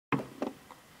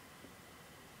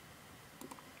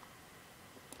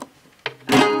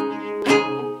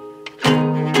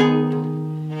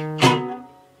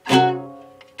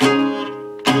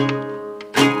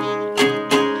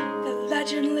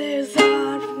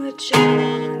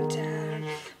children down.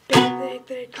 Big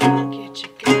they clock it, you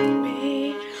got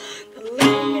me. The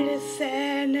lake is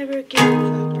sad, never gives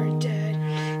up or dead.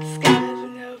 Skies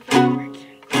in November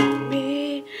can call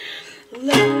me.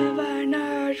 Love our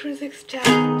North was 6,000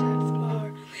 times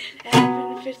more.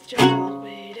 Edmund Fitzgerald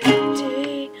weighed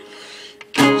empty.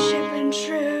 Good ship and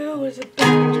true was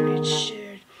about to be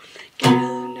shared.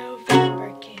 Gale in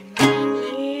November came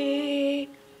early.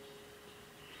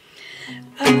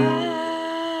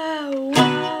 Oh,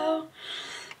 wow,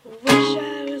 wish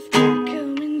I was back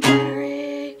home in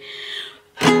Derry.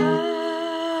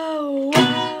 Oh,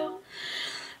 wow,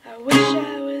 I wish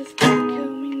I was back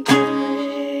home in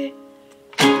Derry.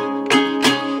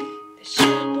 The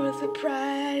ship was the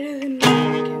pride of the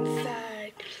American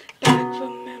side, back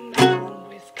from Edmund,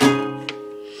 Wisconsin.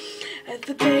 As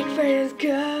the big freighters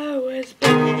go, was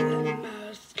better than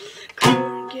most. Crew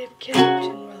and give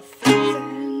captain well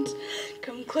seasoned.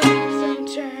 Come close and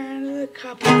turn to the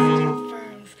couple still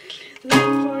firms.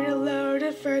 Look for your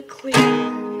loaded for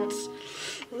Cleveland.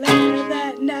 Later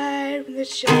that night when the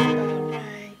ship bell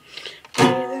rang,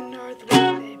 breathe the north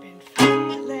wind they've been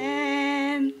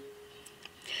feeling.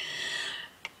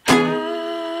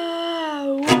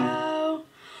 Oh, whoa,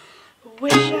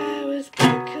 wish I was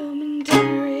back home in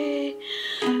Derry.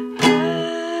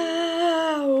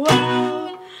 Oh,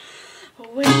 whoa,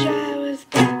 wish I was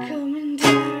back home in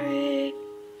Derry.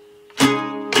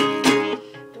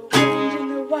 The wind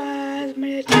and the wires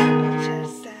made a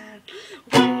tumultuous sound.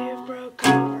 Wave broke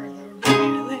over the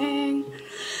railing.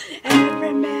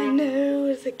 Every man knew,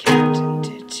 as the captain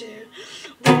did too,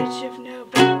 which of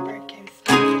November came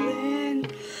stealing.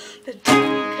 The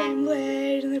dawn came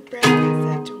late and the breakfast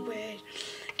had to wait.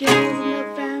 Gales of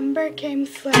November came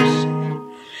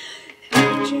slashing.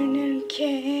 Afternoon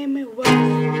came, it was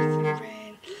freezing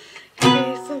rain.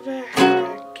 Case of a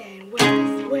hurricane,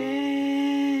 west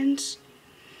wind.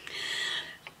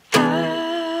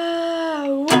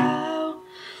 Oh, wow,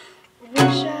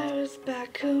 wish I was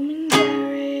back home in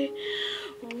Derry.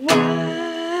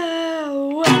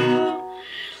 Wow, wow,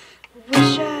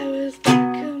 wish I was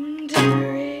back home in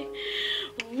Derry.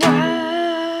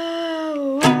 Wow,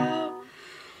 wow,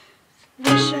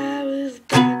 wish I was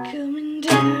back home in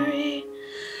Derry.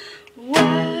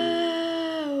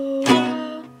 Wow,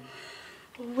 wow,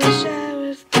 wish I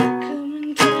was back home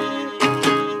in Derry.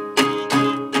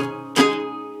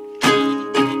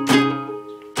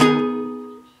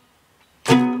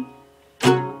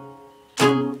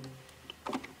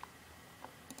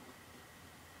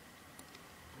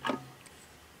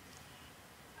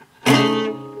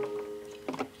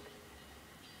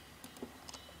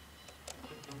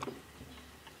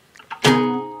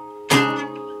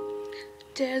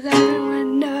 Does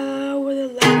everyone know where the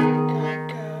lifeguard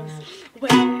goes?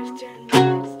 Waves turn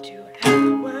minutes to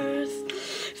hours.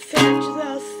 Searchers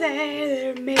all say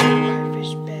they're made by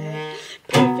Fish Bay.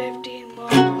 Put 15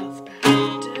 more miles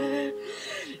past her.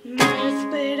 Mine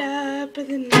split up and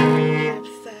the night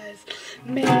capsized.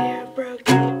 Mayor broke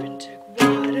deep and took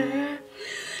water.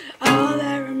 All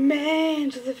that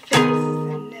remains are the faces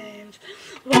and names,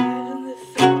 wives and the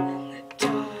sons and the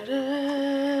daughters.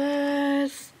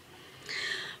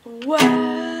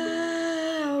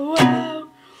 Wow, wow,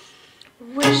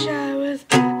 wish I was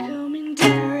back home in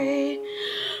Derry.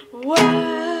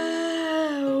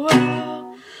 Wow,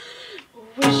 wow,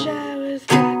 wish I was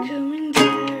back home in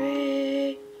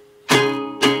Derry.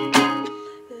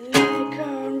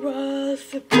 Leghorn rolls,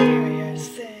 Superior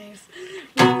sings,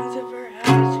 runs of her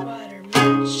eyes, water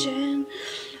mansion.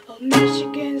 Old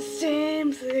Michigan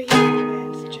seems like a young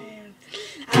man's dream.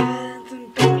 Islands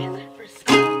and Baylor for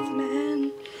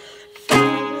sportsmen.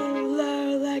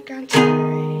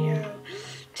 Ontario,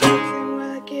 Texan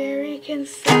while Gary can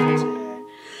center.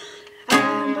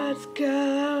 Ironbuds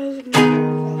goes,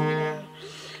 Maryland low.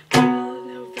 Well,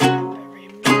 November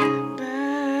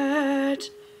remembered.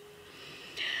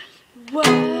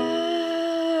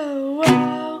 Whoa,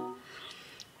 whoa,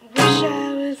 wish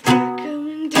I was back home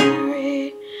in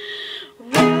Derry.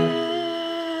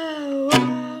 Whoa,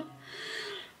 whoa,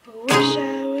 wish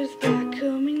I was back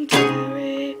home in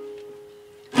Derry.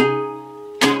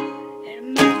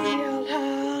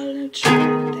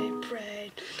 Truth they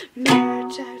prayed,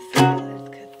 maritime sailors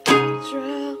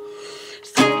cathedral.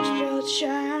 Fitzgerald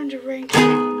charmed to ring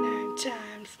 29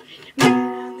 times.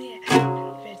 Man on the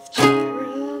Edmund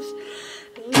Fitzgerald.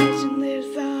 Legend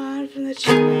lives on from the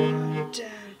children on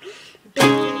down.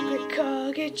 Big the call,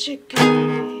 get your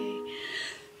goodie.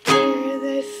 Here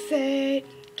they say,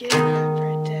 give up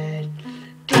for dead.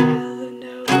 Gale of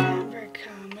November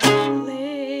come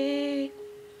early.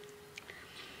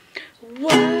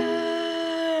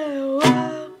 Whoa,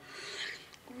 whoa,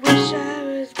 wish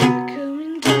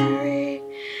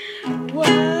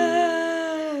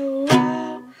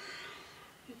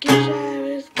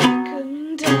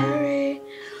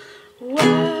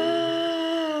Whoa.